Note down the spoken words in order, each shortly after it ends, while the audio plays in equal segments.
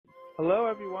Hello,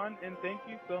 everyone, and thank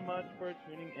you so much for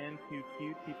tuning in to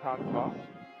QT Talk Talk.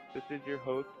 This is your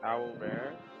host, Owl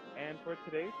Rare, and for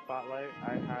today's spotlight,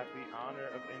 I have the honor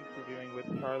of interviewing with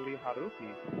Charlie Haruki.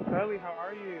 Charlie, how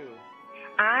are you?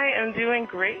 I am doing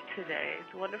great today. It's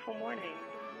a wonderful morning.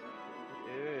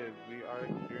 It is. We are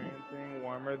experiencing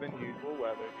warmer than usual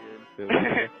weather here in Philly.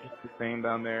 I guess it's the same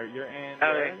down there. You're in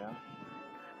what area?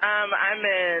 I'm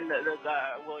in the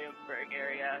Williamsburg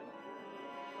area.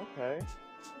 Okay.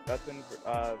 That's in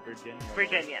Virginia.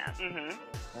 Virginia. Mhm.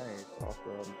 Nice,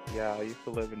 awesome. Yeah, I used to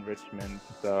live in Richmond,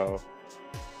 so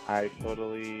I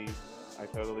totally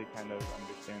kind of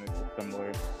understand it's a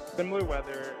similar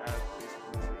weather as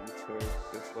basically the East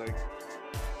Coast. Just like,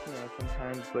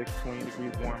 sometimes like 20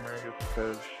 degrees warmer just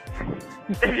because.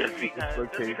 just because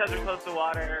we're close to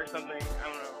water or something. I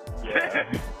don't know.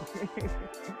 Yeah.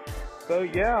 So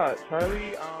yeah,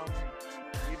 Charlie,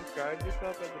 you described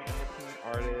yourself as an independent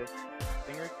artist,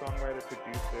 singer, songwriter,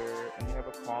 producer, and you have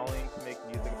a calling to make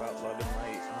music about love and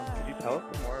light. Could you tell us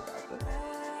some more about this?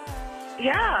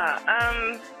 Yeah.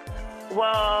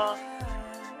 Well,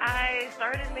 I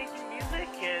started making music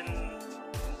in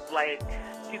like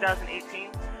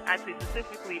 2018. Actually,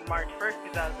 specifically March 1st,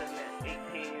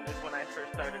 2018 is when I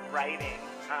first started writing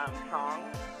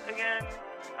songs again.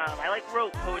 I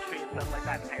wrote poetry and stuff like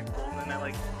that in high school, and then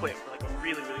I quit for a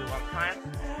really, really long time.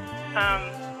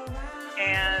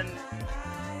 And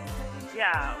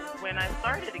yeah, when I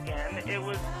started again, it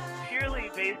was purely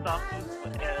based off of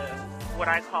what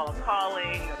I call a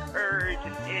calling, an urge,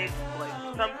 an itch,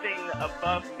 something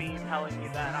above me telling me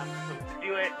that I'm supposed to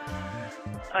do it.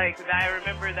 I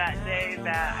remember that day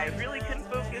that I really couldn't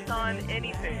focus on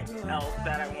anything else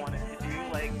that I wanted to do,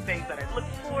 things that I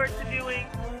looked forward to doing.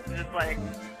 Just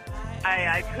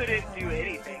I couldn't do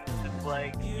anything. Just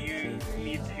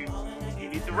you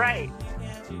need to write.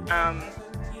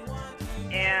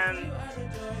 And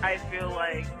I feel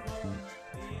like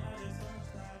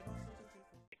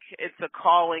it's a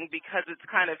calling because it's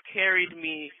kind of carried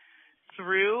me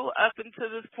through up until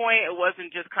this point. It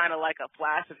wasn't just kind of like a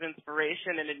flash of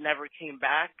inspiration and it never came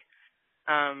back.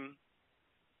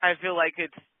 I feel like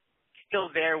it's still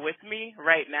there with me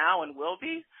right now and will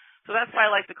be. So that's why I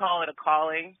like to call it a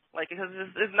calling, because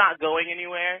it's not going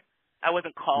anywhere. I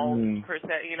wasn't called per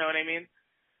se, you know what I mean?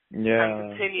 Yeah. I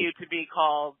continue to be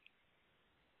called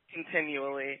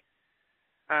continually.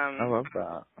 I love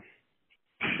that.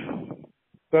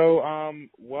 So, I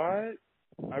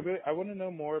want to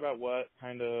know more about what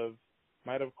kind of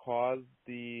might have caused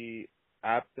the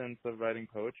absence of writing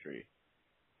poetry.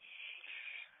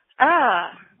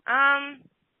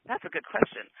 That's a good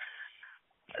question.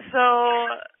 So,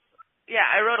 yeah,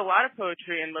 I wrote a lot of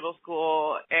poetry in middle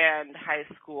school and high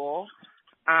school.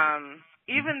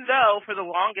 Even though for the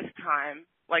longest time,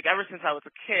 ever since I was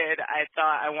a kid, I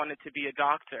thought I wanted to be a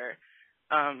doctor.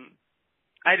 I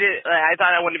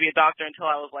thought I wanted to be a doctor until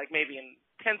I was maybe in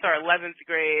 10th or 11th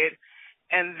grade.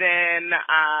 And then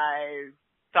I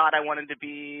thought I wanted to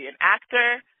be an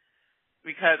actor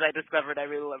because I discovered I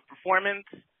really love performance.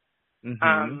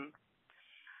 Mm-hmm.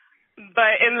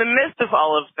 But in the midst of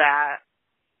all of that,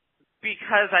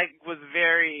 because I was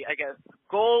very,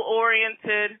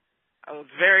 goal-oriented, I was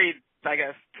very,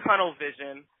 tunnel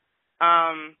vision.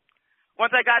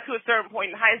 Once I got to a certain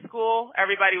point in high school,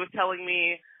 everybody was telling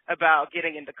me about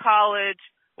getting into college,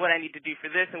 what I need to do for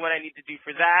this and what I need to do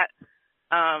for that.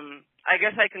 I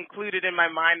guess I concluded in my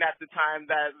mind at the time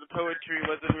that the poetry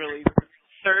wasn't really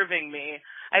serving me.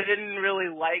 I didn't really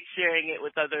like sharing it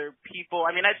with other people.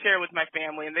 I mean, I'd share it with my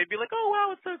family, and they'd be like, oh,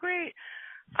 wow, it's so great.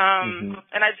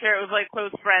 And I'd share it with, close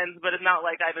friends, but it's not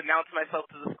like I'd announce myself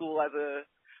to the school as a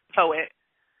poet.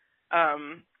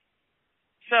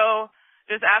 So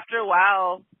just after a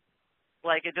while,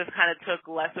 it just kind of took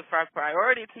less of a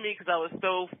priority to me because I was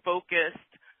so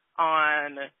focused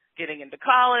on getting into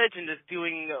college and just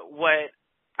doing what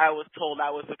I was told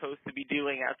I was supposed to be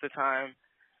doing at the time.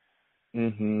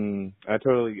 I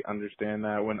totally understand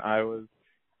that. When I was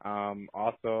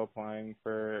also applying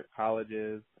for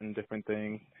colleges and different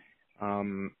things,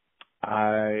 I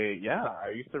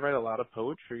used to write a lot of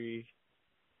poetry,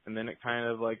 and then it kind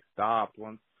of stopped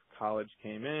once college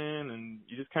came in, and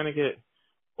you just kind of get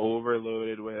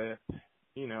overloaded with,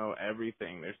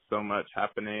 everything. There's so much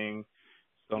happening,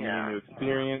 so many new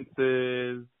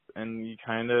experiences, and you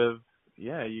kind of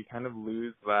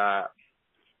lose that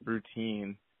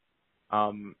routine.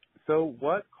 So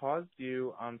what caused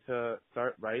you to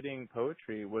start writing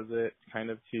poetry? Was it kind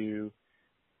of to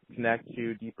connect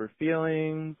to deeper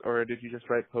feelings, or did you just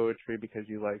write poetry because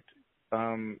you liked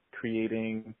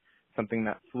creating something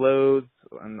that flows?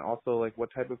 And also,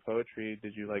 what type of poetry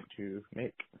did you like to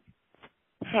make?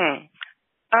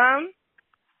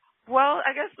 Well,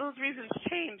 I guess those reasons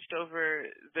changed over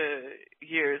the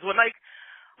years. When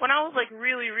I was like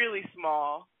really, really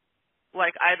small,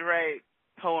 like I'd write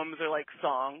poems or like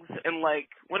songs, and like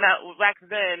back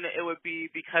then it would be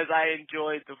because I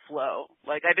enjoyed the flow.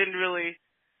 Like I didn't really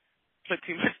put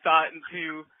too much thought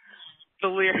into the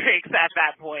lyrics at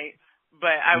that point,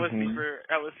 but I was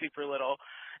super little.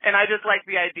 And I just like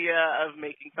the idea of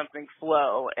making something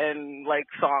flow and like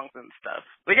songs and stuff.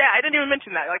 But yeah, I didn't even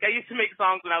mention that. Like I used to make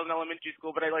songs when I was in elementary school,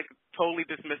 but I like totally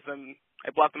dismissed them. I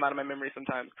blocked them out of my memory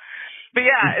sometimes. But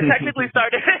yeah, it technically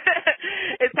started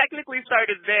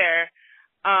there.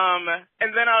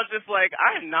 And then I was just like,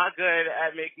 I'm not good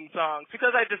at making songs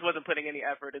because I just wasn't putting any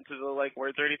effort into the like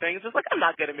words or anything. It's just like I'm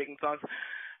not good at making songs.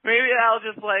 Maybe I'll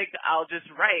just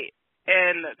write.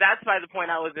 And that's by the point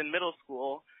I was in middle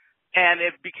school. And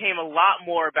it became a lot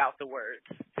more about the words,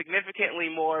 significantly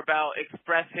more about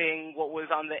expressing what was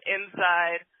on the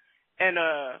inside in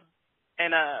a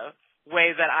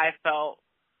way that I felt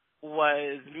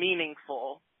was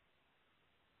meaningful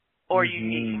or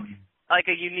unique, like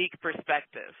a unique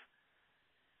perspective.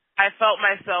 I felt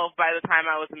myself by the time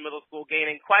I was in middle school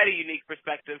gaining quite a unique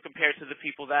perspective compared to the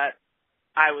people that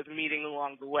I was meeting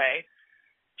along the way.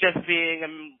 Just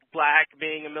being black,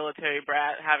 being a military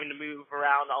brat, having to move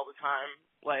around all the time.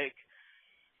 Like,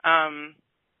 I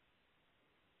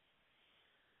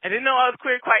didn't know I was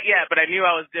queer quite yet, but I knew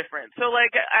I was different. So,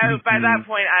 like, by that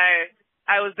point,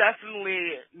 I was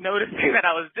definitely noticing that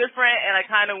I was different, and I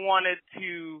kind of wanted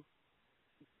to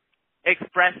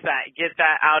express that, get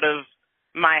that out of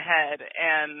my head,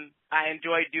 and I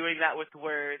enjoyed doing that with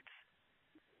words.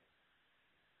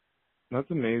 That's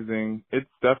amazing.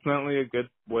 It's definitely a good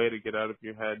way to get out of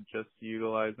your head, just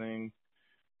utilizing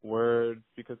words,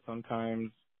 because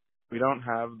sometimes we don't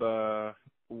have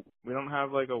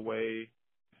like a way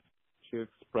to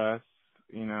express,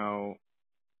 the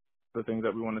things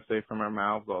that we want to say from our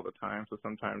mouths all the time. So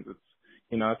sometimes it's,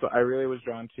 so I really was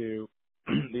drawn to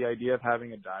the idea of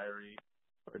having a diary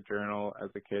or a journal as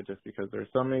a kid, just because there's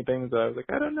so many things that I was like,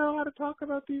 I don't know how to talk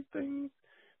about these things.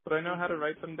 But I know how to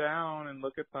write them down and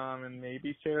look at them and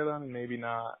maybe share them and maybe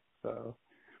not. So,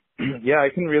 yeah, I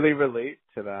can really relate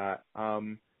to that.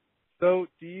 So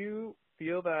do you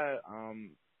feel that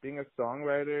being a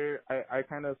songwriter, I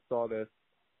kind of saw this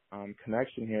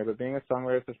connection here, but being a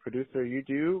songwriter as producer, you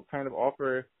do kind of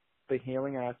offer the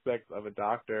healing aspects of a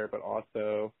doctor, but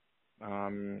also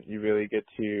you really get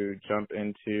to jump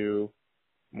into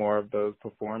more of those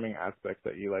performing aspects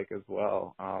that you like as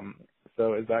well.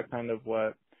 So is that kind of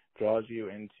what draws you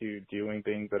into doing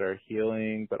things that are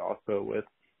healing, but also with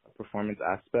a performance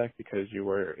aspect, because you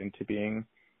were into being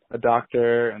a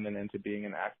doctor and then into being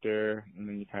an actor, and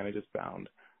then you kind of just found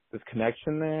this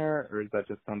connection there, or is that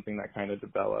just something that kind of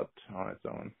developed on its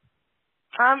own?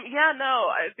 Yeah, no,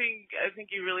 I think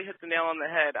you really hit the nail on the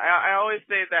head. I always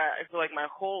say that I feel like my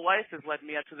whole life has led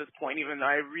me up to this point, even though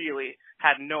I really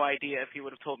had no idea if you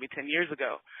would have told me 10 years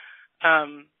ago. I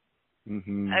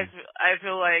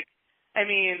feel like,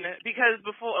 because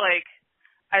before, like,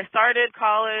 I started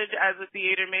college as a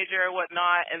theater major or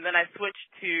whatnot, and then I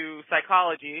switched to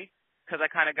psychology because I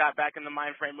kind of got back in the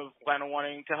mind frame of kind of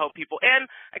wanting to help people. And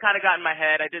I kind of got in my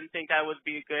head. I didn't think I would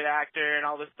be a good actor and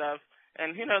all this stuff.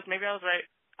 And who knows, maybe I was right.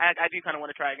 I do kind of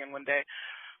want to try again one day.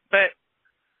 But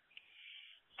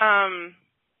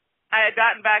I had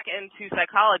gotten back into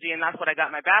psychology, and that's what I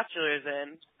got my bachelor's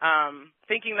in,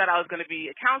 thinking that I was going to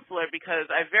be a counselor because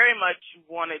I very much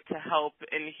wanted to help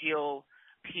and heal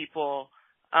people.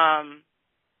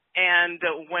 And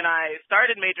when I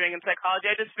started majoring in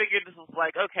psychology, I just figured this was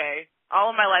like, okay,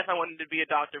 all of my life I wanted to be a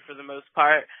doctor for the most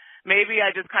part. Maybe I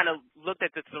just kind of looked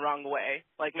at this the wrong way.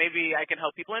 Like maybe I can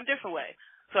help people in a different way.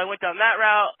 So I went down that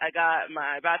route. I got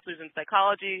my bachelor's in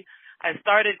psychology. I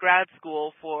started grad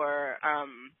school for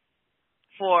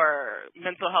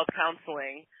mental health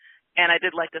counseling, and I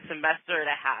did like a semester and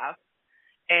a half.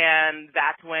 And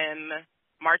that's when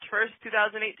March 1st,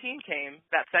 2018 came,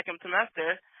 that second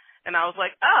semester. And I was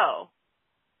like, oh,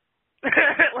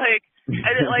 like,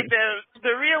 I didn't like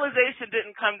the realization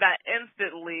didn't come that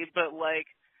instantly, but like,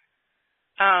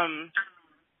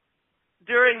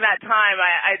 during that time,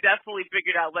 I definitely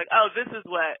figured out like, oh, this is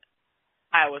what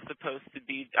I was supposed to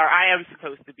be, or I am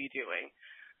supposed to be doing.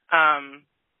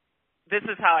 This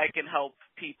is how I can help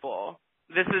people.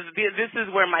 This is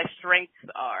where my strengths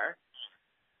are,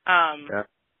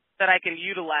 that I can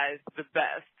utilize the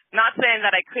best. Not saying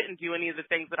that I couldn't do any of the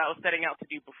things that I was setting out to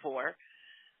do before,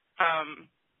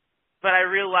 but I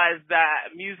realized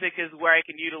that music is where I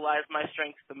can utilize my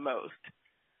strengths the most.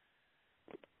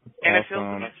 And it feels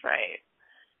the most right.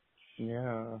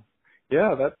 Yeah,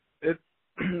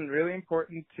 really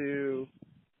important to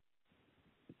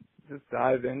just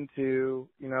dive into,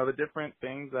 the different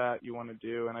things that you want to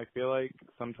do. And I feel like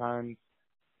sometimes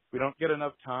we don't get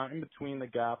enough time between the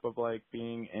gap of like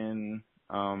being in,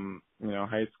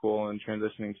 high school and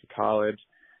transitioning to college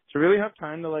to really have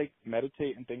time to like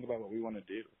meditate and think about what we want to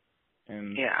do.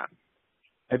 And Yeah.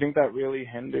 I think that really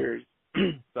hinders,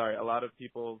 a lot of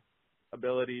people's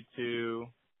ability to,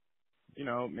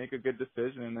 make a good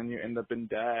decision, and then you end up in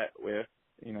debt with,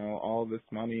 all this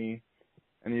money,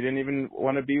 and you didn't even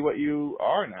want to be what you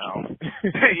are now.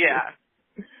 Yeah.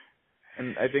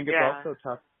 And I think it's Yeah. also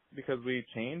tough because we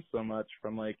change so much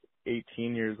from like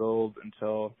 18 years old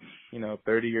until,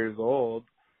 30 years old,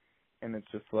 and it's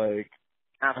just like,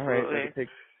 all right, like Absolutely. it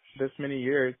takes this many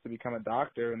years to become a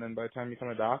doctor, and then by the time you become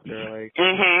a doctor, like,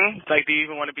 It's like, do you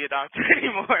even want to be a doctor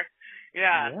anymore?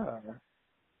 Yeah. yeah. So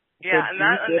Yeah, and do you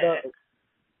that, feel that?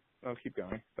 Oh, keep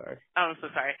going. Sorry. I'm so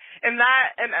sorry. And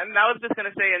I was just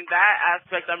gonna say, in that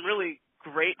aspect, I'm really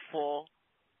grateful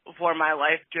for my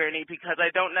life journey because I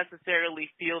don't necessarily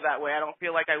feel that way. I don't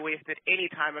feel like I wasted any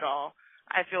time at all.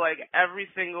 I feel like every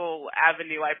single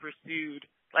avenue I pursued,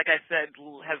 like I said,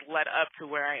 has led up to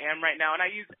where I am right now. And I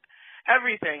use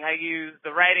everything. I use the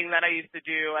writing that I used to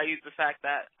do. I use the fact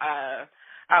that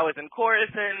I was in chorus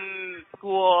in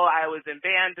school. I was in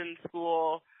band in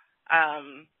school.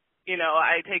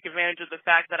 I take advantage of the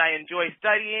fact that I enjoy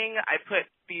studying. I put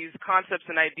these concepts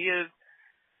and ideas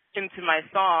into my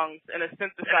songs in a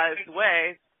synthesized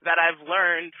way that I've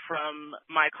learned from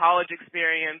my college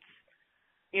experience.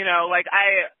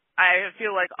 I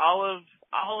feel like all of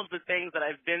the things that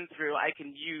I've been through I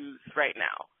can use right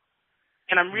now.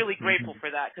 And I'm really grateful for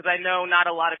that because I know not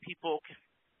a lot of people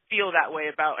feel that way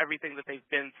about everything that they've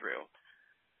been through.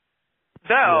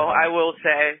 Though Yeah. I will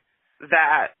say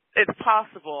that it's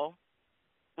possible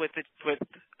with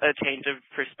a change of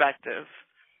perspective.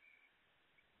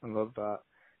 I love that.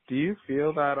 Do you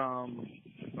feel that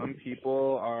some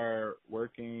people are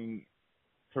working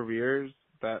careers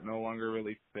that no longer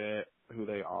really fit who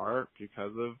they are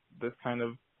because of this kind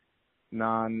of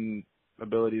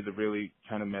non-ability to really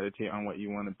kind of meditate on what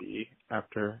you want to be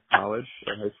after college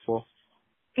or high school?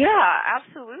 Yeah,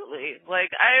 absolutely.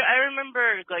 Like I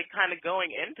remember like kind of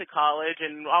going into college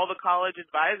and all the college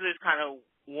advisors kind of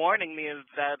warning me of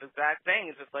that exact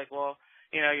thing. It's just like, well,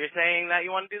 you're saying that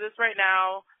you want to do this right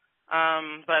now,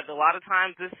 but a lot of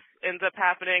times this ends up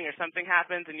happening or something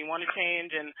happens and you want to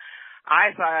change. And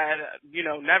I thought,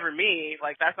 never me.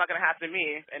 Like that's not going to happen to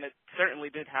me, and it certainly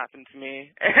did happen to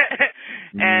me.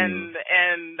 And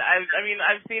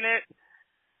I've seen it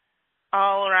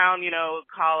all around,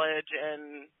 college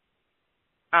and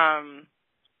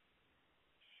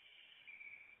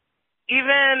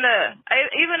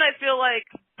I feel like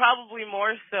probably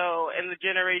more so in the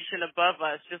generation above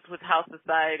us, just with how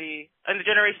society, and the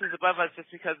generations above us, just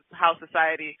because how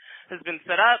society has been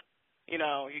set up. You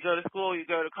go to school, you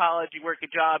go to college, you work a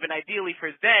job, and ideally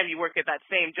for them, you work at that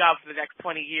same job for the next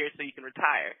 20 years so you can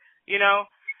retire.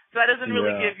 So that doesn't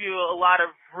really give you a lot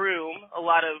of room, a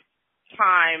lot of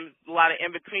time, a lot of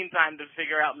in-between time to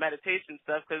figure out meditation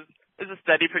stuff because it's a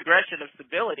steady progression of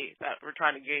stability that we're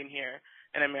trying to gain here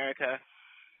in America.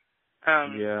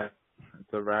 Yeah,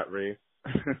 it's a rat race.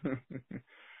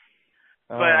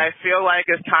 But I feel like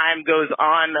as time goes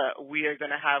on, we are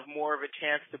going to have more of a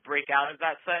chance to break out of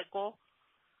that cycle.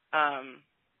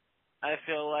 I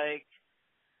feel like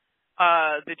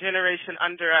the generation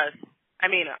under us,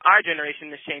 our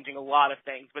generation is changing a lot of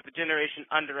things, but the generation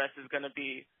under us is going to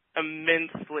be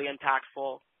immensely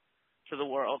impactful to the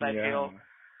world, I feel.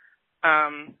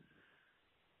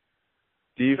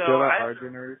 Do you feel that our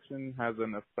generation has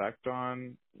an effect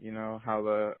on, how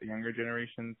the younger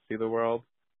generations see the world?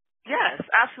 Yes,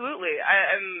 absolutely.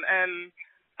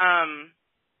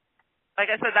 Like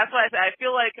I said, that's why I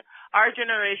feel like our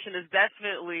generation is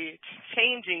definitely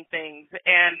changing things,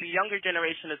 and the younger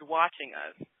generation is watching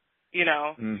us.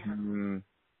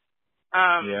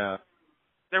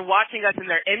 They're watching us and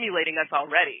they're emulating us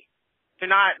already. They're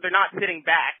not sitting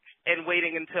back and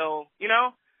waiting until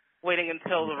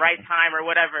the right time or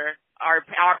whatever our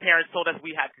parents told us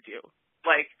we had to do.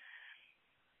 Like,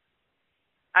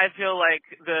 I feel like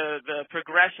the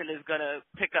progression is going to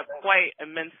pick up quite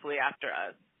immensely after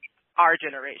us, our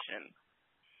generation.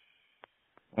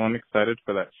 Well, I'm excited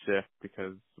for that shift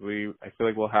because I feel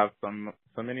like we'll have so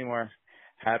many more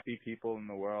happy people in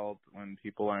the world when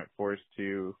people aren't forced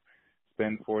to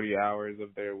spend 40 hours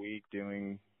of their week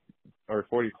doing, or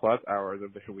 40 plus hours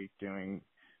of their week doing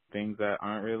things that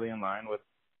aren't really in line with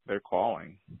their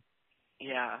calling.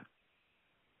 Yeah.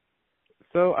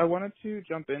 So I wanted to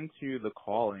jump into the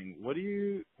calling. What do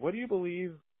you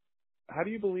believe how do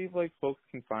you believe like folks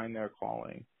can find their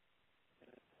calling?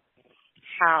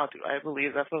 How do I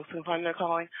believe that folks can find their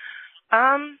calling?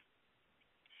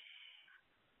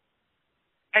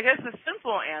 I guess the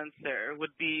simple answer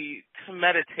would be to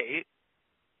meditate,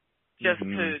 just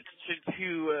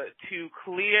to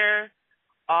clear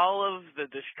all of the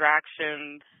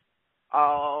distractions,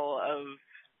 all of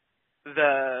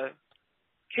the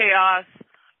chaos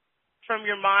from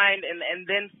your mind, and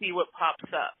then see what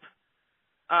pops up.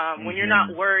 When you're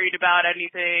not worried about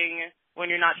anything, when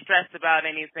you're not stressed about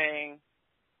anything,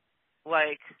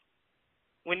 like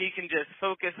when you can just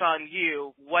focus on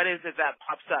you, what is it that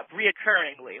pops up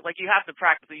reoccurringly? Like you have to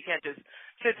practice it. You can't just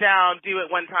sit down, do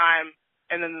it one time,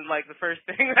 and then like the first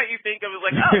thing that you think of is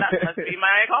like, oh, that must be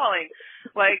my calling.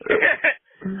 Like,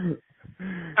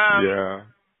 yeah.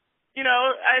 You know,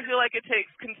 I feel like it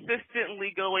takes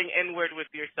consistently going inward with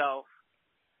yourself,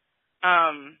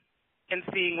 and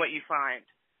seeing what you find.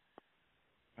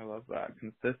 I love that.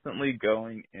 Consistently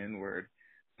going inward.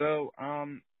 So,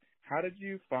 how did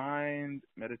you find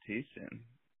meditation?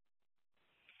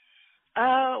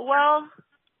 Well,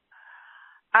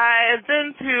 I've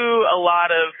been to a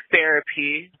lot of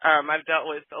therapy. I've dealt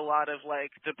with a lot of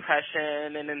like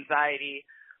depression and anxiety.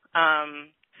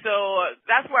 So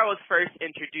that's where I was first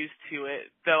introduced to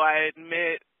it, though I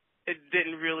admit it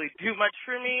didn't really do much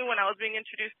for me when I was being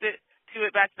introduced to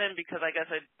it back then, because I guess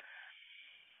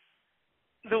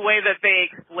the way that they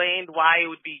explained why it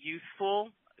would be useful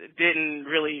didn't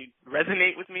really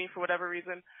resonate with me for whatever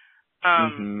reason.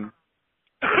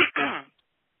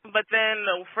 But then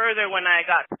further, when I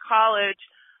got to college,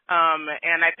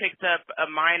 and I picked up a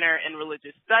minor in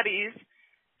religious studies,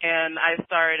 and I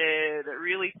started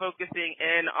really focusing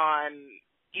in on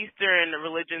Eastern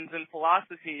religions and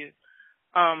philosophies,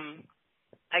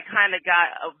 I kind of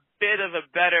got a bit of a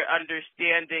better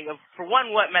understanding of, for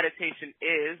one, what meditation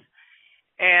is,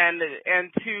 and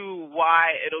two,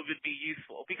 why it would be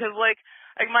useful. Because like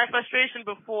my frustration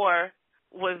before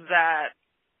was that,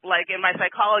 like in my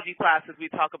psychology classes, we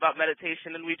talk about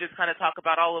meditation, and we just kind of talk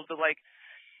about all of the like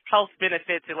health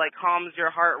benefits. It like calms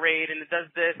your heart rate, and it does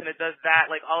this and it does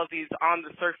that, like all of these on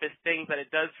the surface things that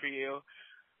it does for you.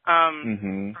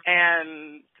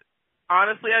 And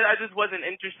honestly, I just wasn't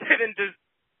interested in just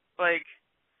like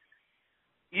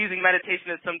using meditation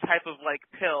as some type of like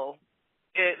pill.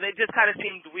 It just kind of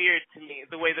seemed weird to me,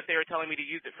 the way that they were telling me to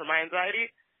use it for my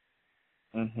anxiety.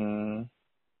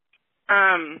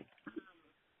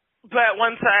 But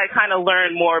once I kind of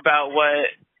learned more about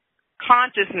what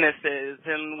consciousness is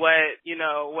and what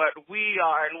we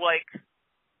are, and like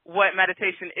what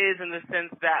meditation is, in the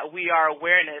sense that we are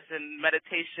awareness, and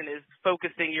meditation is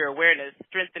focusing your awareness,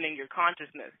 strengthening your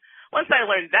consciousness. Once I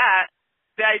learned that,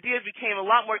 the idea became a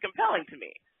lot more compelling to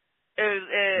me.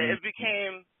 It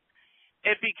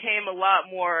became a lot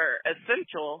more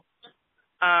essential,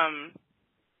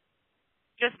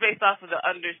 just based off of the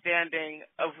understanding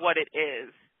of what it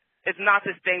is. It's not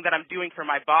this thing that I'm doing for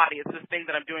my body. It's this thing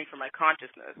that I'm doing for my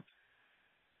consciousness.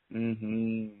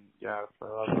 Yes, I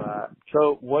love that.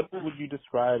 So what would you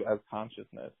describe as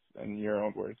consciousness in your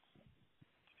own words?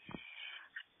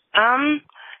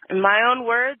 In my own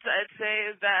words, I'd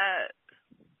say that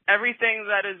everything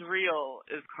that is real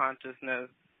is consciousness.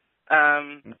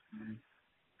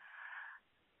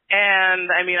 And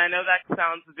I mean, I know that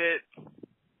sounds a bit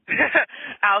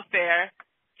out there,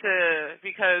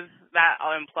 because that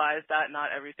implies that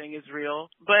not everything is real.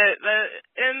 But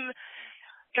in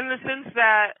the sense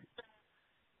that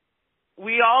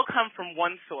we all come from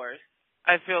one source,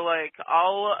 I feel like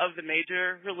all of the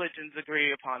major religions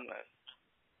agree upon this.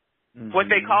 What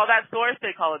they call that source,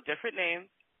 they call it different names.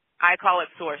 I call it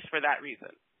source for that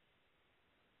reason.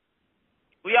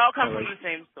 We all come from the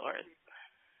same source.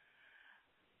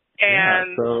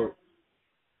 And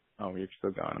oh, you're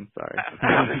still going. I'm sorry.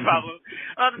 No problem.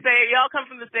 I was to say, we all come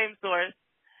from the same source,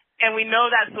 and we know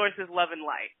that source is love and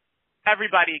light.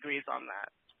 Everybody agrees on that.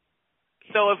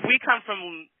 So if we come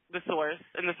from the source,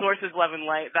 and the source is love and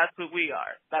light, that's what we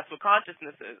are. That's what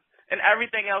consciousness is. And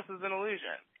everything else is an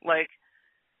illusion. Like,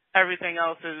 everything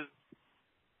else is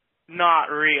not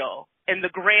real in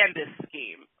the grandest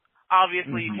scheme.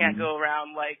 Obviously, you can't go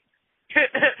around, like,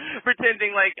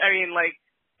 pretending like,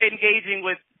 engaging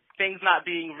with things not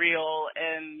being real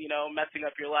and, messing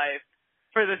up your life.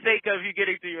 For the sake of you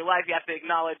getting through your life, you have to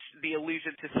acknowledge the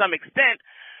illusion to some extent.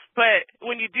 But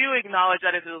when you do acknowledge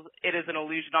that it is an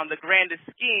illusion on the grandest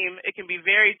scheme, it can be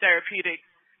very therapeutic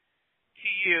to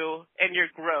you and your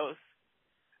growth.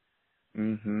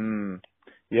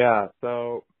 Yeah,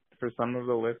 so for some of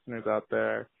the listeners out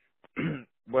there,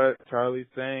 what Charlie's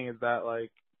saying is that,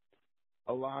 like,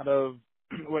 a lot of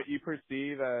what you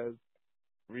perceive as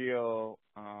real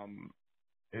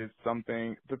is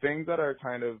something, the things that are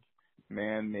kind of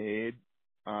man-made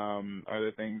are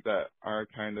the things that are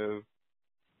kind of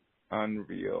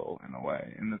unreal in a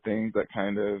way, and the things that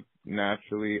kind of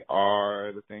naturally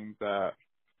are the things that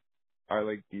are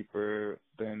like deeper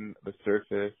than the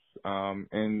surface.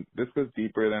 And this goes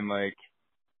deeper than like,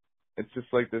 it's just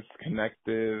like this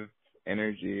connective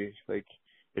energy. Like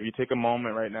if you take a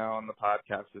moment right now on the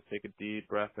podcast, just take a deep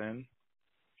breath in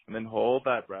and then hold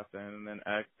that breath in and then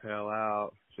exhale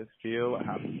out. Just feel what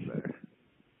happens there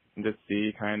and just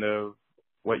see kind of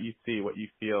what you see, what you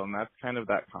feel. And that's kind of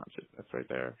that consciousness right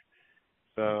there.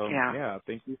 So yeah,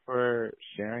 thank you for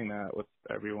sharing that with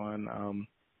everyone.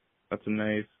 That's a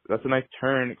nice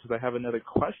turn, because I have another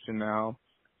question now.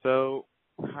 So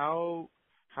how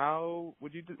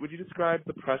would you describe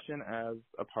depression as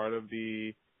a part of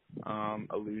the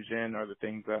illusion, or the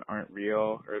things that aren't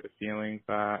real, or the feelings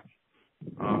that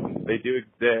they do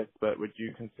exist, but would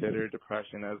you consider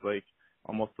depression as like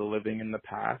almost a living in the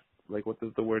past? Like, what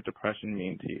does the word depression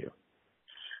mean to you?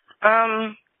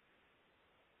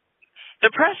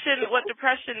 What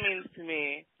depression means to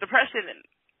me, depression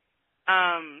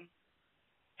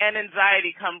and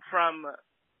anxiety come from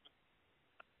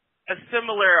a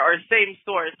similar or same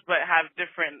source, but have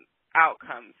different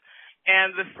outcomes.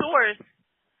 And the source,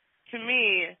 to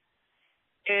me,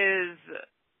 is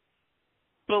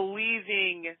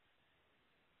believing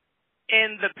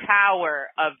in the power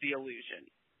of the illusion.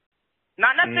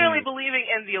 Not necessarily believing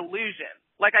in the illusion.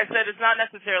 Like I said, it's not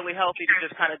necessarily healthy to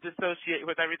just kind of dissociate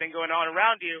with everything going on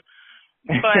around you,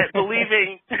 but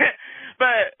believing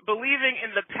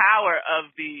in the power of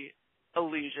the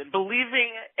illusion, believing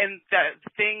in that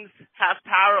things have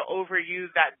power over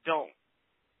you that don't.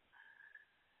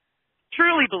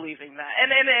 Truly believing that.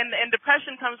 And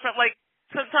depression comes from, like,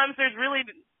 sometimes there's really,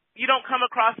 you don't come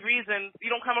across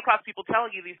people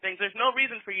telling you these things. There's no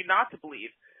reason for you not to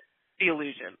believe the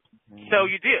illusion. So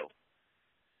you do.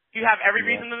 You have every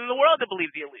reason in the world to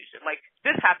believe the illusion. Like,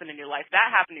 this happened in your life,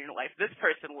 that happened in your life, this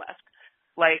person left.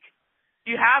 Like,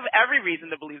 you have every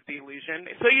reason to believe the illusion,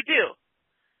 so you do.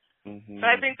 So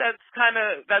I think that's kind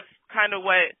of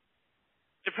what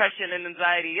depression and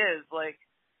anxiety is, like,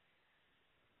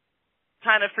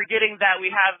 kind of forgetting that we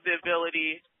have the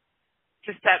ability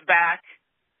to step back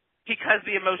because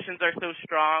the emotions are so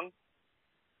strong.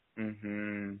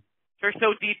 We're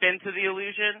so deep into the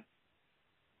illusion.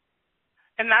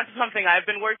 And that's something I've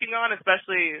been working on,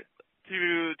 especially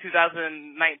through 2019.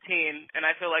 And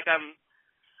I feel like I'm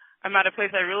at a place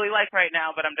I really like right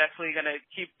now, but I'm definitely going to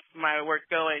keep my work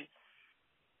going.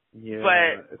 Yeah.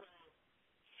 But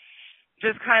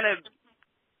just kind of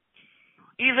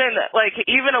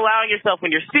even allowing yourself,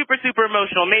 when you're super, super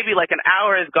emotional, maybe like an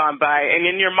hour has gone by, and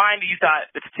in your mind you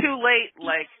thought, it's too late,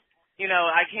 like,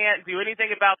 I can't do anything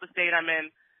about the state I'm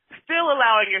in, still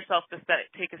allowing yourself to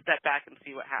take a step back and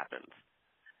see what happens.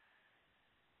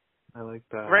 I like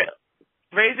that.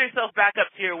 Raise yourself back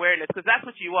up to your awareness, because that's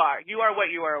what you are. You are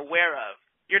what you are aware of.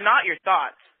 You're not your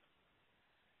thoughts.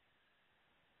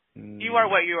 You are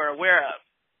what you are aware of.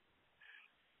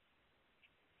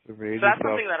 So that's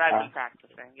something that I've been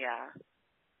practicing, yeah.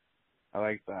 I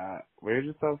like that. Raise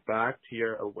yourself back to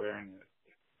your awareness.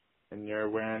 And your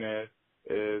awareness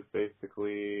is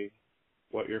basically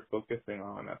what you're focusing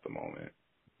on at the moment.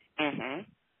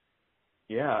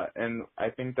 Yeah, and I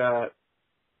think that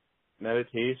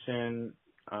meditation,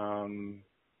 or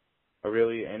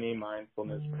really any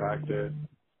mindfulness practice,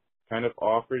 kind of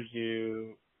offers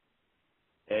you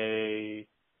a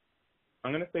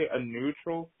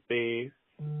neutral space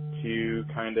to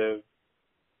kind of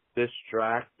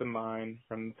distract the mind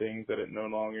from things that it no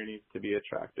longer needs to be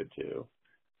attracted to.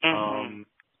 And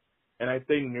I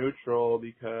say neutral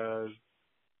because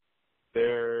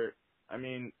it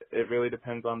really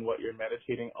depends on what you're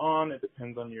meditating on. It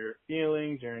depends on your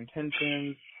feelings, your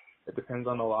intentions. It depends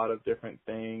on a lot of different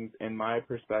things, in my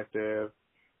perspective,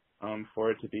 for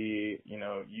it to be,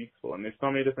 useful. And there's so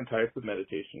many different types of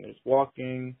meditation. There's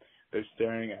walking, there's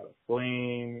staring at a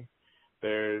flame,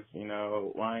 there's,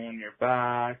 lying on your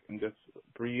back and just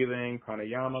breathing,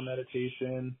 pranayama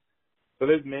meditation. So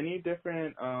there's many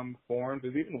different forms.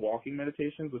 There's even walking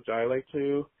meditations, which I like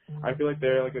too. I feel like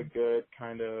they're like a good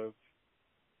kind of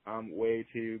way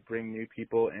to bring new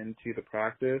people into the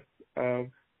practice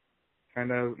of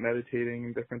kind of meditating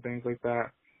and different things like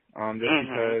that. Just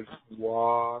because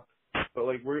walk, but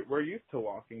like we're used to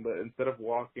walking, but instead of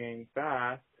walking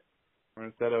fast, or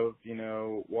instead of,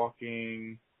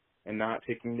 walking and not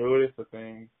taking notice of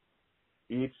things,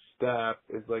 each step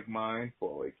is like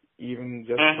mindful. Like even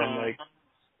just from like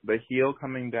the heel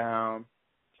coming down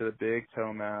to the big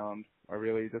toe mound, or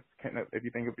really just kind of, if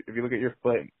you look at your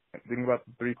foot, think about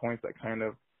the 3 points that kind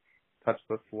of touch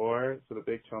the floor. So the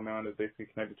big toe mound is basically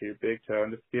connected to your big toe,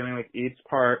 and just feeling like each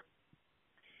part,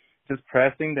 just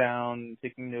pressing down,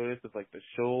 taking notice of like the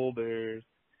shoulders,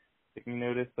 taking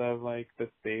notice of like the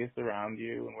space around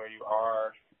you and where you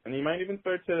are. And you might even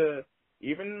start to,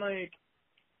 even like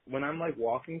when I'm like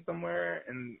walking somewhere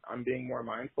and I'm being more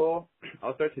mindful,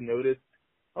 I'll start to notice,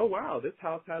 oh wow, this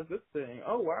house has this thing.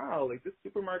 Oh wow, like this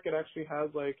supermarket actually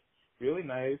has like really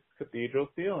nice cathedral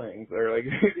ceilings, or like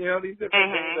these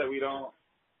different things that we don't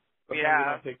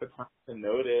take the time to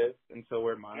notice until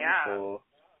we're mindful.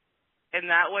 And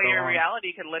that way your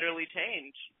reality can literally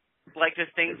change. Like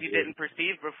just things you didn't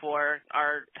perceive before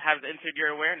have entered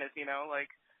your awareness,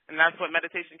 and that's what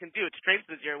meditation can do. It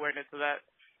strengthens your awareness so that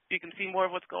you can see more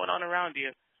of what's going on around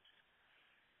you.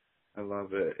 I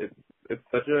love it. It's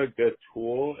such a good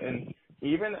tool, and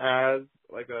even as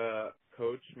like a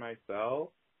coach myself,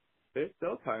 there's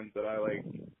still times that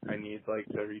I need like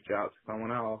to reach out to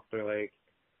someone else, or like,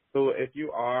 so if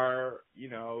you are,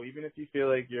 even if you feel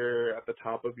like you're at the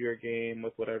top of your game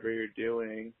with whatever you're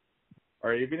doing,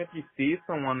 or even if you see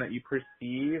someone that you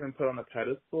perceive and put on the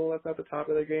pedestal that's at the top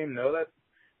of their game, know that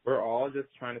we're all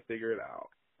just trying to figure it out.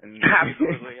 And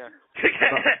absolutely, yeah.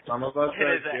 some of us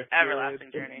are it is an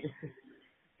everlasting journey.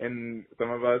 And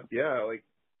some of us, like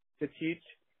to teach,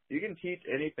 you can teach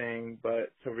anything,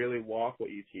 but to really walk what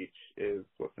you teach is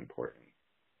what's important.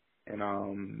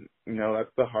 And,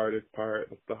 that's the hardest part.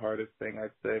 That's the hardest thing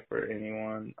I'd say for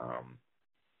anyone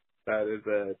that is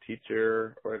a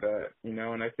teacher, or that,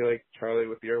 and I feel like, Charlie,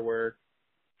 with your work,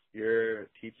 you're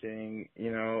teaching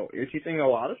a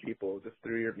lot of people just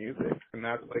through your music. And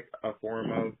that's like a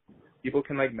form of, people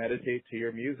can like meditate to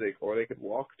your music, or they could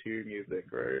walk to your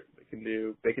music, or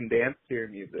they can dance to your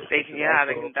music. They can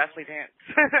definitely dance.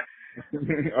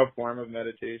 A form of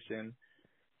meditation.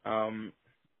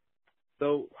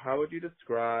 So how would you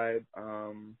describe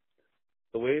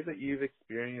the ways that you've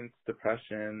experienced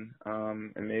depression,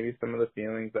 and maybe some of the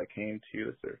feelings that came to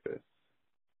the surface?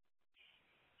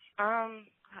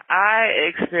 I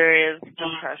experienced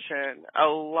depression a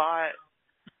lot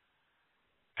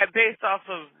based off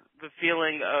of the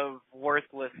feeling of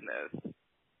worthlessness.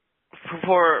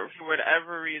 For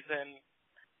whatever reason,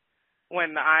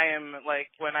 when I'm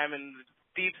in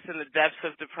the depths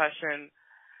of depression,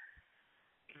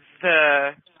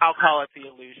 I'll call it the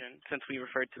illusion, since we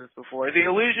referred to this before. The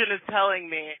illusion is telling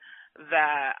me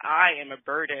that I am a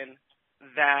burden,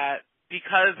 that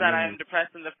because that I am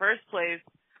depressed in the first place,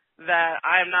 that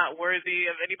I am not worthy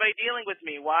of anybody dealing with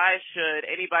me. Why should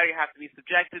anybody have to be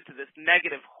subjected to this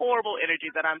negative, horrible energy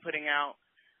that I'm putting out?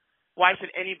 Why should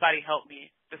anybody help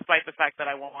me, despite the fact that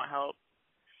I won't help?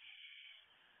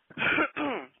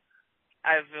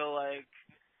 I feel like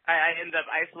I end up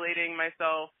isolating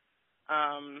myself.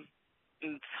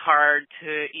 It's hard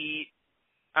to eat.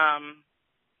 I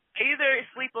either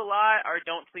sleep a lot or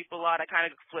don't sleep a lot. I kind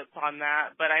of flip on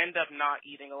that, but I end up not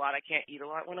eating a lot. I can't eat a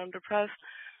lot when I'm depressed.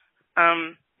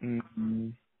 And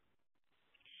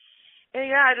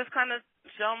I just kind of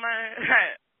shell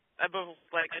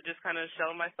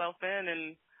myself in,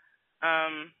 and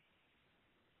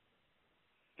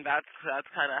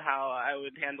that's kind of how I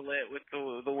would handle it with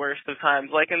the worst of times.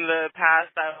 Like in the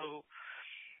past, I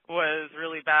was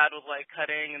really bad with like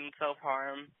cutting and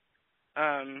self-harm.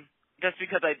 Just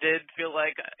because I did feel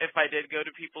like if I did go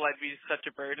to people, I'd be such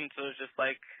a burden. So it was just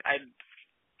like I'd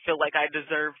feel like I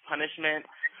deserved punishment,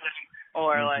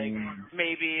 or like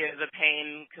maybe the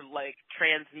pain could like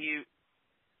transmute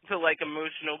to like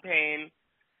emotional pain.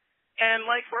 And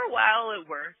like for a while it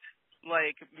worked,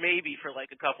 like maybe for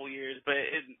like a couple years, but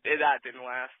that didn't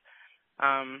last.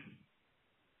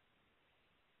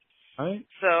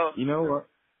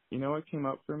 You know what came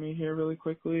up for me here really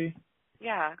quickly?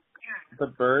 Yeah. The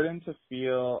burden to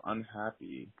feel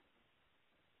unhappy.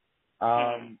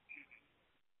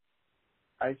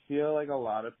 I feel like a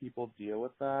lot of people deal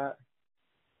with that.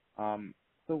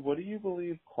 So what do you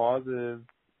believe causes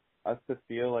us to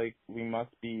feel like we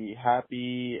must be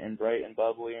happy and bright and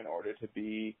bubbly in order to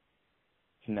be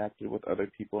connected with other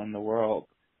people in the world?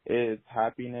 Is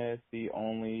happiness the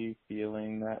only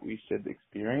feeling that we should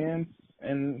experience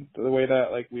in the way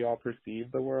that like we all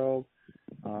perceive the world?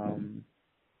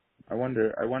 I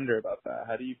wonder about that.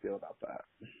 How do you feel about that?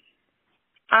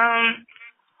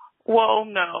 Well,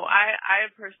 no. I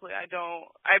personally, I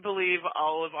believe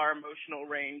all of our emotional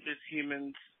range as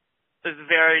humans is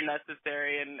very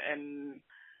necessary and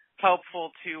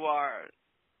helpful to our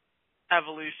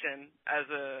evolution as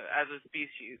a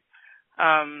species.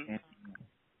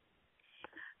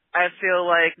 I feel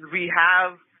like we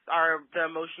have the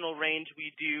emotional range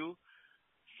we do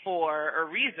for a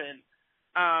reason.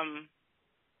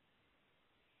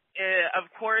 Of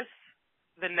course,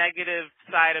 the negative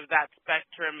side of that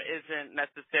spectrum isn't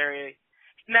necessarily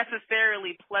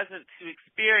pleasant to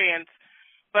experience,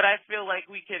 but I feel like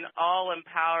we can all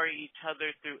empower each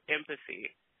other through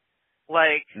empathy.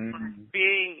 Like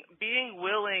being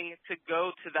willing to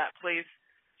go to that place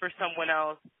for someone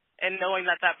else and knowing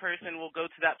that that person will go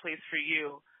to that place for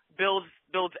you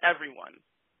builds everyone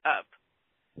up.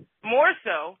 More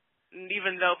so,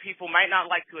 even though people might not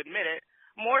like to admit it,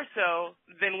 more so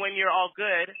than when you're all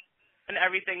good and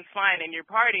everything's fine and you're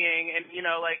partying and,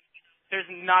 like, there's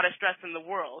not a stress in the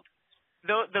world.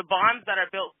 The bonds that are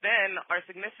built then are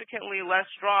significantly less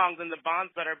strong than the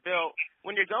bonds that are built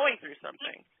when you're going through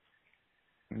something.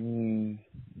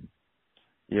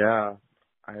 Yeah,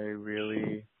 I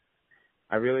really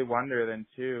wonder then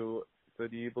too. So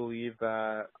do you believe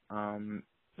that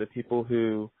the people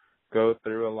who go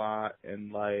through a lot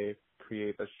in life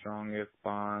create the strongest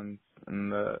bonds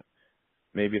and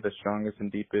maybe the strongest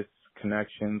and deepest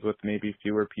connections with maybe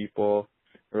fewer people,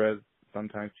 whereas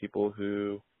sometimes people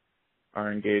who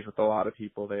are engaged with a lot of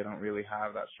people, they don't really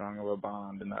have that strong of a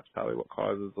bond, and that's probably what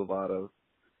causes a lot of,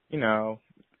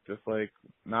 just like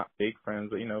not fake friends,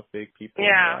 but fake people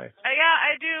in life. Yeah,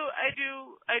 I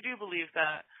do believe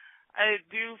that. I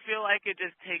do feel like it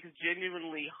just takes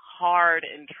genuinely hard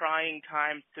and trying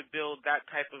times to build that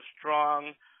type of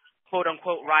strong, quote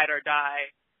unquote, ride or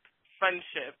die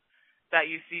friendship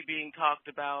that you see being talked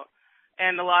about.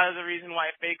 And a lot of the reason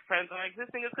why fake friends are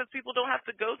existing is because people don't have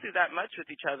to go through that much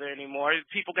with each other anymore.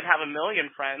 People can have a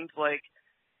million friends. Like,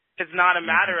 it's not a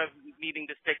matter of needing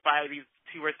to stick by these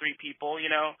 2 or 3 people, So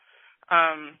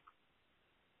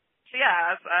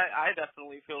yeah, I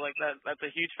definitely feel like that's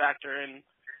a huge factor in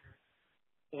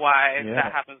why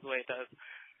that happens the way it does.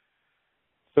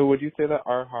 So would you say that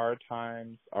our hard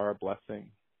times are a blessing?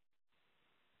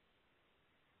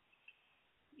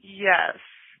 Yes.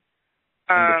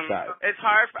 It's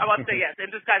hard. I want to say yes,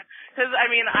 in disguise. Because,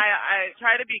 I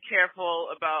try to be careful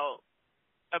about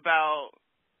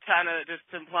kind of just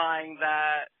implying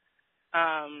that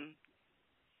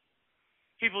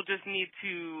people just need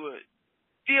to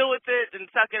deal with it and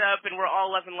suck it up, and we're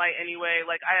all love and light anyway.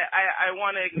 Like, I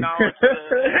want to acknowledge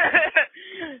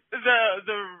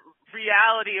the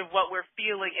reality of what we're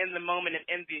feeling in the moment and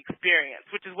in the experience,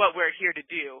 which is what we're here to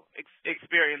do,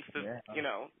 experience this,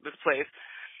 this place.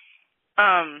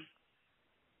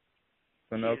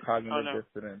 So no cognitive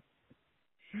dissonance.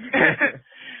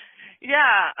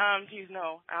 Yeah.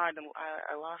 No. I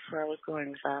lost where I was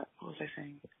going with that. What was I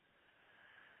saying?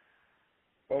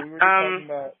 Well, we were just talking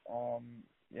about,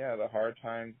 the hard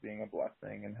times being a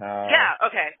blessing and how. Yeah.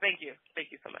 Okay. Thank you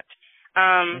so much.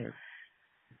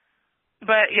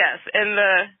 But yes, in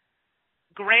the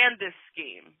grandest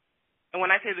scheme. And when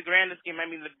I say the grandest scheme, I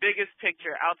mean the biggest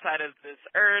picture outside of this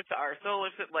earth, our solar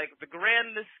system, like the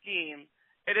grandest scheme,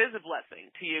 it is a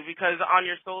blessing to you because on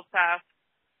your soul's path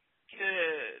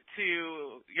to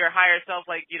your higher self,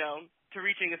 like, to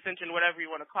reaching ascension, whatever you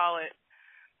want to call it,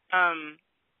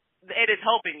 it is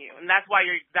helping you. And that's why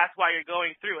you're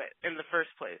going through it in the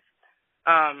first place.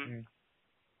 I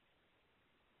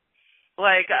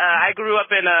grew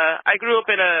up in a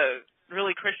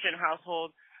really Christian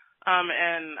household.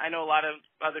 And I know a lot of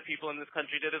other people in this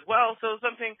country did as well. So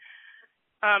something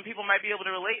people might be able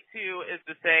to relate to is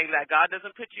the saying that God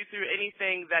doesn't put you through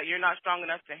anything that you're not strong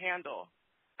enough to handle.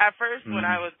 At first, when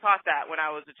I was taught that when I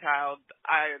was a child,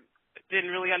 I didn't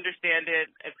really understand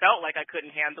it. It felt like I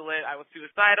couldn't handle it. I was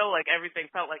suicidal. Like, everything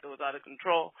felt like it was out of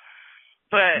control.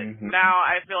 But now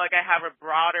I feel like I have a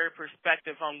broader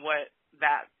perspective on what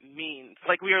that means.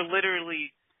 Like, we are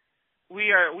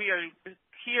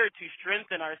here to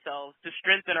strengthen ourselves, to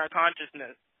strengthen our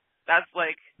consciousness. That's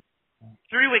like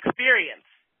through experience.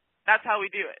 That's how we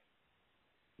do it.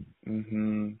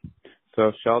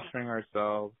 So sheltering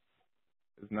ourselves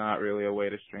is not really a way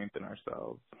to strengthen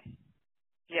ourselves.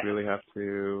 Yeah. We really have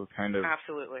to kind of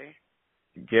absolutely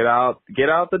get out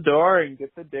the door and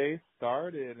get the day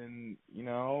started, and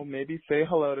maybe say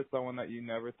hello to someone that you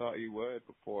never thought you would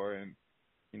before, and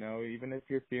even if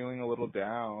you're feeling a little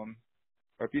down.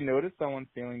 Or if you notice someone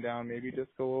feeling down, maybe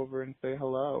just go over and say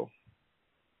hello.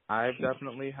 I've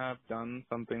definitely have done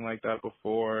something like that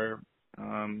before.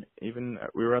 Even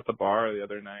we were at the bar the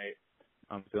other night,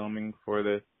 filming for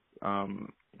this kind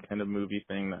of movie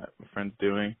thing that my friend's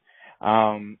doing.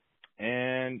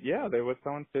 And yeah, there was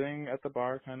someone sitting at the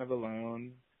bar kind of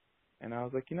alone, and I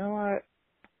was like, you know what?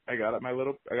 I got my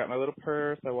little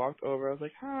purse. I walked over. I was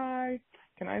like, hi.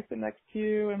 Can I sit next to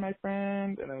you and my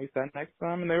friend? And then we sat next to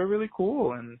them, and they were really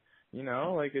cool. And,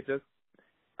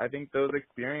 I think those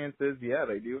experiences, yeah,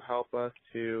 they do help us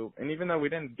to, and even though we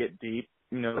didn't get deep,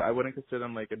 I wouldn't consider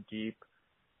them like a deep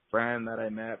friend that I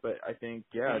met, but I think,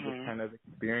 yeah, just Mhm. kind of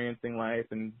experiencing life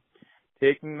and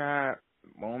taking that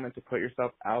moment to put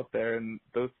yourself out there and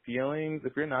those feelings,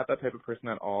 if you're not that type of person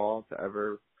at all to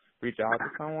ever reach out to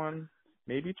someone,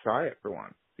 maybe try it for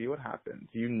once. See what happens.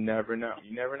 You never know.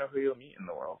 You never know who you'll meet in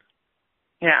the world.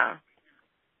 Yeah.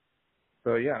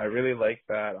 So yeah, I really like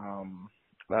that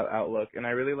outlook, and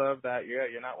I really love that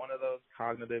you're not one of those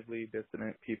cognitively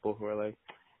dissonant people who are like,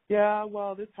 yeah,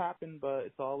 well, this happened, but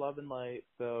it's all love and light,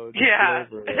 so just get Yeah.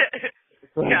 over it.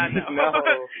 It's like, Yeah, no.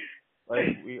 no,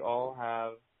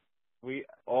 like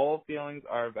all feelings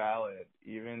are valid.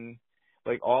 Even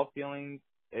like all feelings,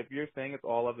 if you're saying it's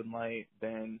all love and light,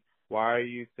 then why are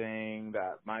you saying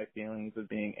that my feelings of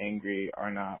being angry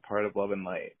are not part of love and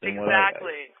light? Then what are they?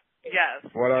 Exactly.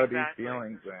 Yes. What are these Exactly.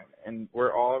 feelings then? And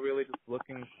we're all really just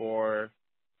looking for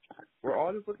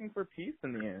peace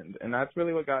in the end. And that's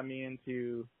really what got me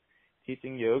into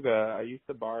teaching yoga. I used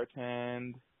to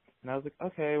bartend, and I was like,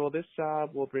 okay, well, this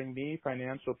job will bring me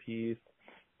financial peace,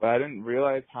 but I didn't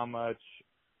realize how much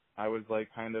I was like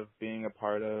kind of being a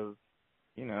part of,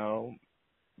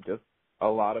 just a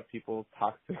lot of people's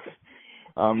toxic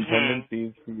Mhm.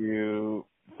 tendencies to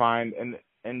find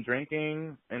and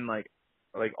drinking and like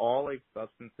all like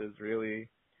substances really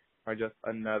are just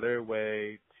another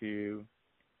way to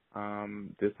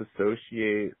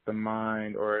disassociate the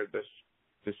mind or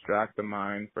distract the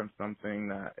mind from something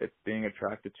that it's being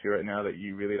attracted to right now that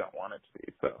you really don't want it to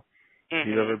be. So if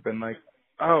you've ever Mhm. been like,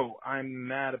 oh, I'm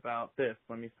mad about this,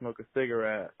 let me smoke a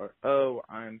cigarette, or oh,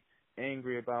 I'm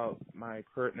angry about my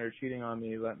partner cheating on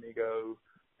me, let me go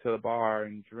to the bar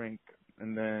and drink,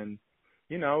 and then,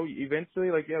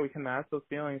 eventually, like, yeah, we can mask those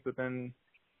feelings, but then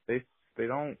they they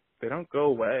don't go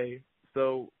away.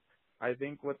 So I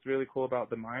think what's really cool about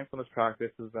the mindfulness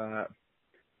practice is that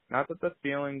not that the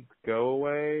feelings go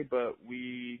away, but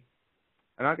I'm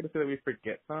not going to say that we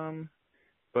forget them,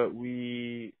 but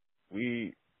we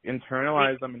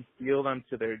internalize them and feel them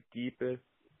to their deepest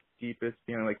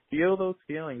feeling. Like, feel those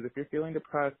feelings. If you're feeling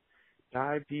depressed,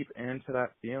 dive deep into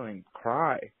that feeling.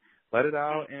 Cry. Let it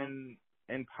out Mhm.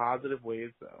 in positive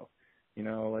ways though.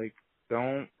 Like,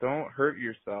 don't hurt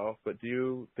yourself, but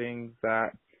do things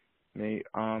that may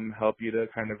help you to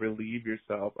kind of relieve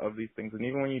yourself of these things. And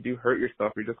even when you do hurt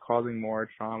yourself, you're just causing more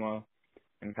trauma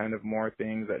and kind of more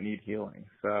things that need healing.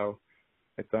 So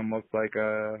it's almost like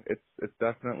it's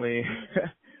definitely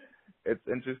it's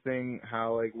interesting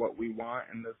how like what we want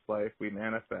in this life we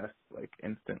manifest like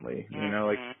instantly.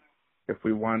 Like Mhm. if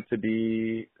we want to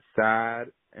be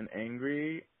sad and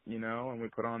angry, and we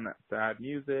put on that sad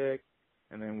music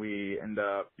and then we end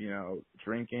up,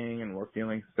 drinking and we're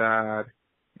feeling sad.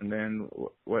 And then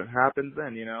what happens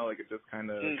then, like it just kind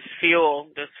of, And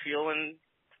just feel into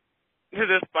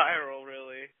the spiral,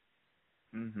 really.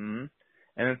 mhm.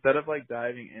 And instead of like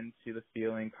diving into the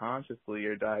feeling consciously,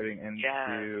 Yes.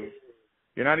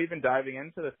 you're not even diving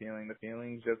into the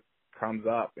feeling just comes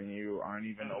up and you aren't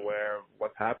even Mhm. aware of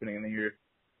what's happening. And then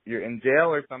you're in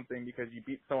jail or something because you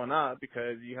beat someone up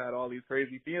because you had all these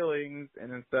crazy feelings,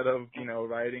 and instead of,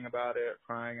 writing about it,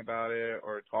 crying about it,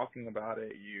 or talking about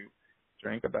it, you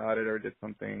drank about it or did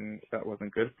something that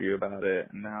wasn't good for you about it,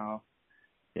 and now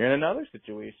you're in another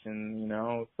situation,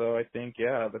 So I think,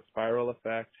 yeah, the spiral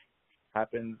effect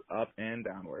happens up and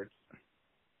downwards.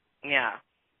 Yeah.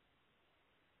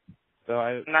 So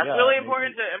And that's yeah, really maybe.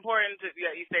 important to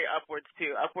yeah, you say upwards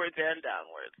too, upwards and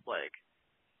downwards. Like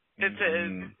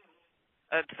Mhm.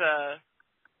 it's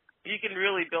you can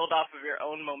really build off of your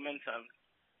own momentum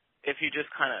if you just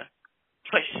kind of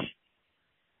push.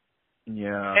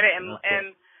 Yeah, And that's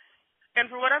what.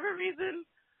 for whatever reason,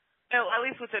 at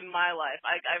least within my life,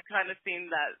 I've kind of seen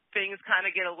that things kind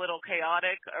of get a little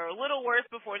chaotic or a little worse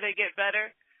before they get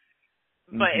better.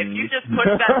 But if you Mhm. just push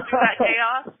that through that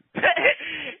chaos,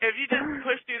 if you just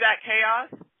push through that chaos,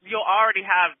 you'll already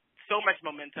have so much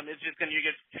momentum. It's just gonna you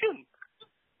just phew,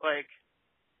 like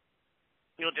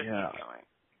you'll just keep Yeah, going.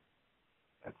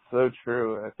 it's so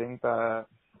true. I think that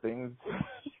things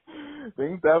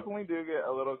things definitely do get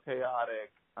a little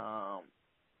chaotic.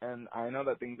 And I know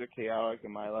that things are chaotic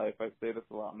in my life. I say this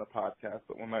a lot on the podcast,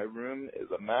 but when my room is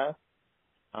a mess,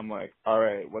 I'm like, all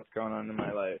right, what's going on in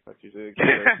my life? That's usually like the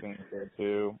first thing I go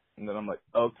to, and then I'm like,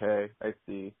 okay, I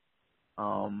see.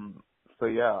 So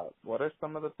yeah, what are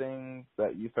some of the things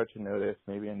that you start to notice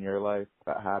maybe in your life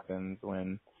that happens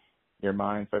when your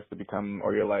mind starts to become,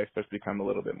 or your life starts to become a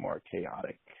little bit more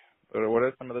chaotic? Or what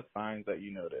are some of the signs that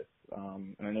you notice?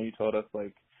 And I know you told us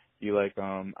like you like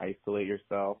isolate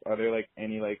yourself. Are there like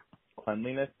any like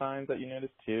cleanliness signs that you notice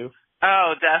too?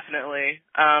 Oh, definitely.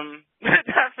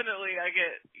 Definitely. I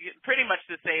get pretty much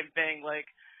the same thing. Like,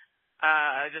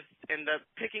 I just end up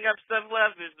picking up stuff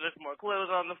left. There's just more clothes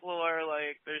on the floor.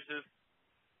 Like, there's just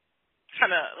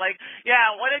kind of like,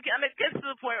 yeah, and it gets to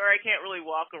the point where I can't really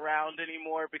walk around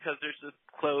anymore because there's just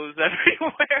clothes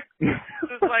everywhere.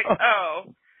 It's like,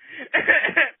 oh,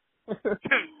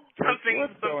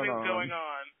 something's going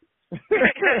on.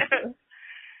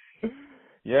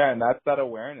 Yeah, and that's that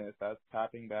awareness. That's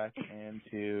tapping back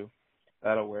into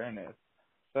that awareness.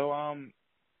 So,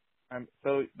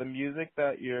 so the music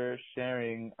that you're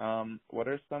sharing, what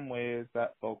are some ways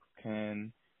that folks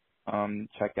can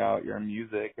check out your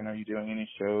music? And are you doing any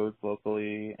shows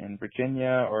locally in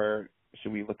Virginia, or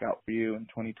should we look out for you in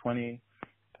 2020?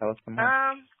 Tell us some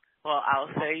more. Well,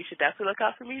 I'll say you should definitely look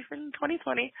out for me for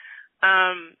 2020.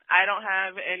 I don't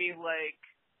have any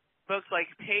booked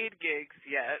paid gigs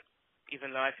yet,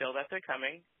 even though I feel that they're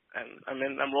coming. And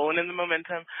I'm rolling in the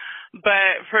momentum.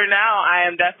 But for now, I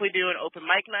am definitely doing open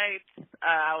mic nights.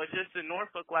 I was just in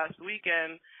Norfolk last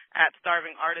weekend at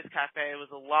Starving Artist Cafe. It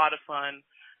was a lot of fun.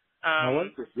 How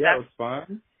was it? Yeah, it was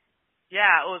fun.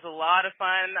 Yeah, it was a lot of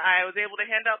fun. I was able to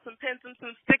hand out some pins and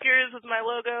some stickers with my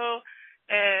logo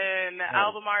and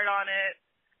album art on it.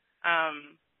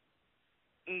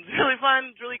 It was really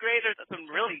fun. It's really great. There's some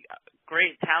really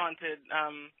great, talented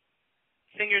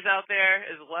singers out there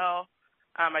as well.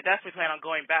 I definitely plan on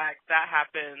going back. That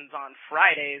happens on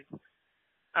Fridays.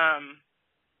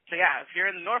 So yeah, if you're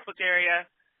in the Norfolk area,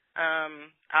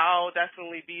 I'll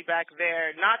definitely be back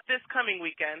there. Not this coming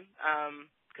weekend,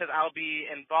 because I'll be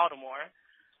in Baltimore.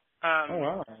 Oh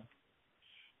wow.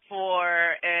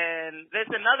 And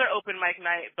there's another open mic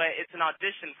night, but it's an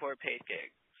audition for a paid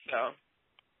gig. So.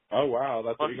 Oh wow,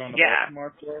 that's what you're going to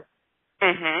Baltimore for?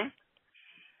 Mhm.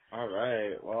 All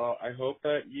right. Well, I hope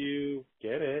that you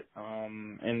get it.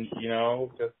 And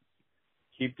just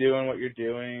keep doing what you're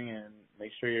doing and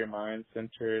make sure your mind's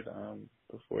centered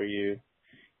before you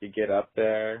get up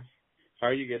there. How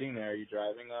are you getting there? Are you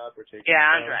driving up or taking? Yeah,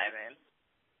 I'm driving.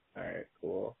 All right,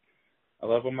 cool. I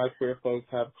love when my queer folks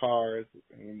have cars.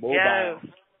 Mobile.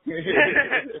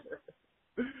 Yes.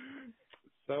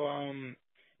 So,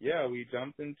 yeah, we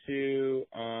jumped into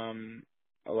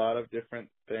a lot of different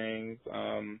things.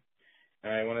 And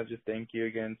I want to just thank you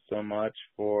again so much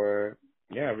for,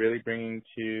 really bringing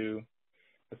to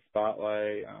the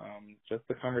spotlight just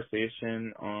the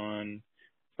conversation on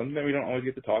something that we don't always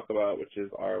get to talk about, which is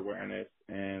our awareness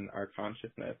and our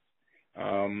consciousness.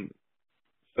 I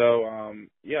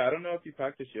don't know if you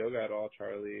practice yoga at all,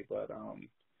 Charlie, but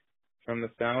from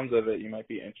the sounds of it, you might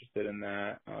be interested in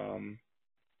that.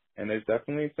 And there's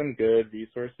definitely some good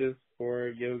resources for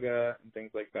yoga and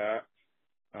things like that.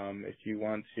 If you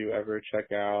want to ever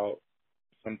check out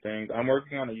some things, I'm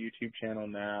working on a YouTube channel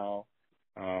now,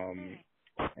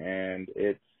 and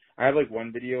I have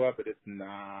one video up, but it's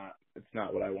not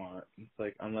what I want.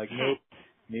 I'm like, nope,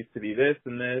 it needs to be this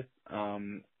and this.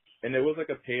 And it was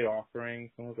a paid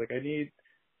offering. Someone was like, I need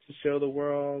to show the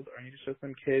world, or I need to show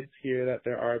some kids here that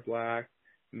there are Black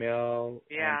male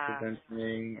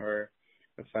presenting or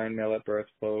assigned male at birth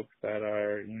folks that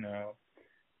are,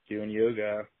 doing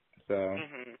yoga. So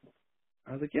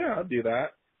I was like, yeah, I'll do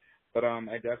that. But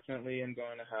I definitely am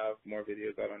going to have more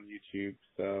videos out on YouTube,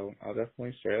 so I'll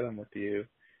definitely share them with you.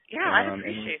 Yeah, I'd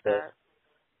appreciate that.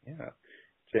 Yeah.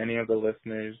 To any of the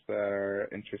listeners that are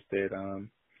interested,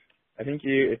 I think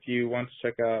if you want to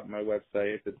check out my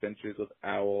website, it's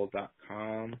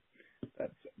adventureswithowl.com.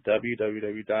 That's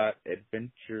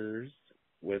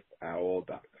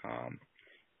www.adventureswithowl.com.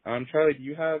 Charlie, do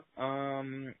you have a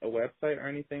website or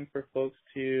anything for folks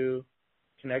to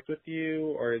connect with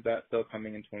you, or is that still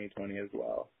coming in 2020 as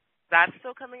well? That's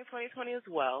still coming in 2020 as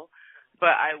well.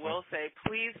 But I will say,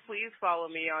 please follow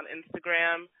me on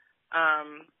Instagram.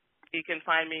 You can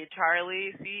find me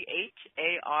Charlie, CHARLI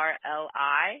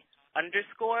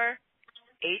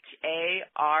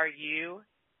 _HARUHI.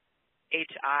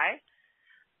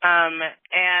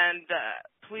 And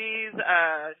please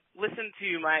listen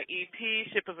to my EP,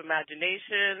 Ship of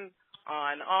Imagination,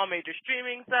 on all major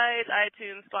streaming sites,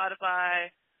 iTunes, Spotify,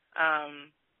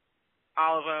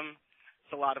 all of them.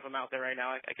 There's a lot of them out there right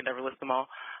now. I can never list them all.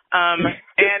 And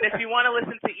if you want to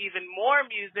listen to even more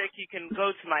music, you can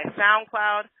go to my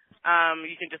SoundCloud.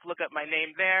 You can just look up my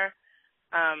name there,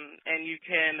 and you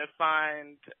can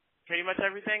find pretty much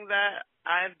everything that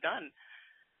I've done.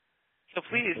 So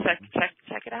please check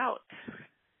it out.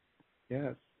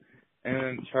 Yes.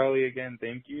 And Charlie, again,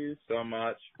 thank you so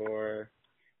much for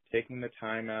taking the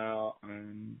time out,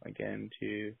 again,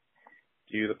 to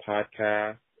do the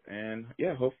podcast. And,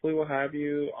 hopefully we'll have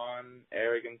you on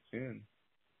air again soon.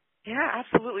 Yeah,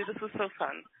 absolutely. This was so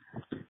fun.